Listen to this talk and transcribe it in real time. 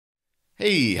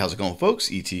Hey, how's it going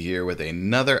folks? ET here with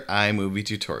another iMovie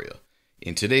tutorial.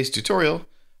 In today's tutorial,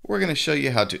 we're going to show you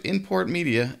how to import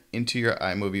media into your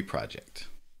iMovie project.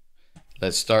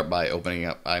 Let's start by opening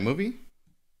up iMovie,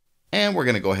 and we're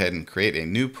going to go ahead and create a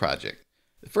new project.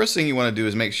 The first thing you want to do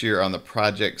is make sure you're on the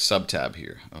project subtab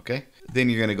here, okay? Then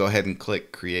you're going to go ahead and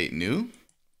click Create New,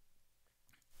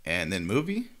 and then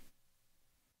Movie.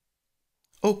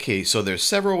 Okay, so there's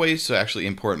several ways to actually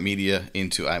import media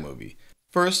into iMovie.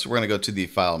 First, we're going to go to the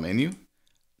File menu.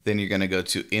 Then you're going to go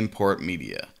to Import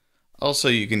Media. Also,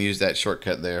 you can use that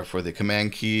shortcut there for the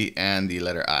Command key and the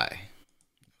letter I.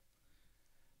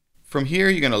 From here,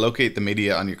 you're going to locate the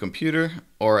media on your computer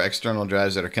or external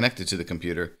drives that are connected to the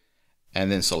computer,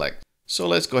 and then select. So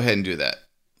let's go ahead and do that.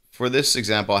 For this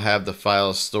example, I have the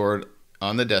files stored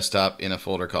on the desktop in a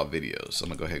folder called Videos. So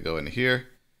I'm going to go ahead and go into here.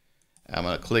 I'm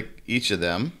going to click each of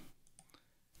them.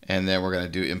 And then we're going to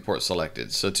do import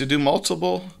selected. So to do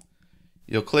multiple,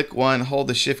 you'll click one, hold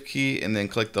the shift key, and then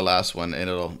click the last one, and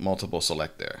it'll multiple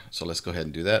select there. So let's go ahead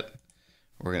and do that.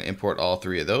 We're going to import all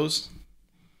three of those.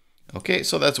 Okay,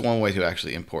 so that's one way to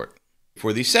actually import.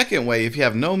 For the second way, if you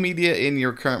have no media in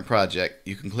your current project,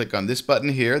 you can click on this button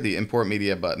here, the import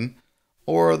media button,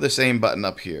 or the same button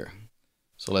up here.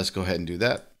 So let's go ahead and do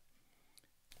that.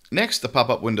 Next, the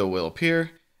pop-up window will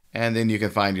appear. And then you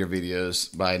can find your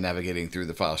videos by navigating through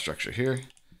the file structure here.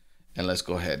 And let's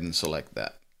go ahead and select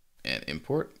that and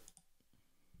import.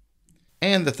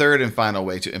 And the third and final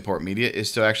way to import media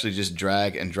is to actually just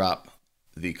drag and drop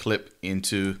the clip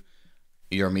into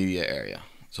your media area.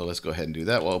 So let's go ahead and do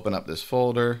that. We'll open up this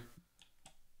folder.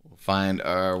 We'll find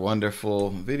our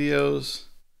wonderful videos.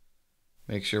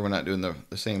 Make sure we're not doing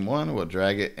the same one. We'll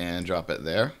drag it and drop it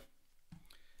there.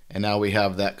 And now we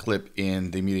have that clip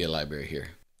in the media library here.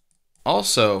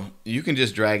 Also, you can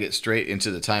just drag it straight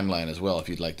into the timeline as well if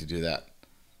you'd like to do that.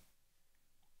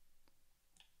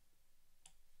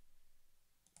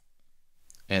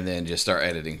 And then just start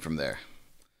editing from there.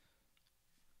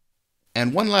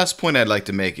 And one last point I'd like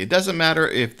to make, it doesn't matter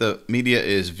if the media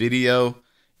is video,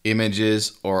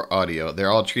 images, or audio. They're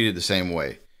all treated the same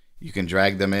way. You can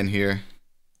drag them in here.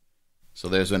 So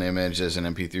there's an image, there's an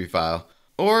MP3 file.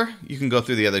 Or you can go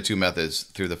through the other two methods,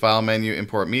 through the File menu,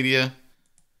 Import Media,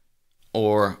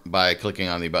 or by clicking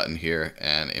on the button here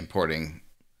and importing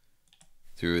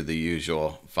through the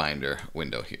usual Finder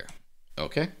window here.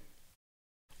 Okay?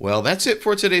 Well, that's it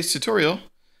for today's tutorial.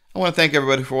 I want to thank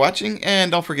everybody for watching,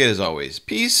 and don't forget, as always,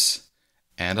 peace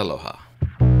and aloha.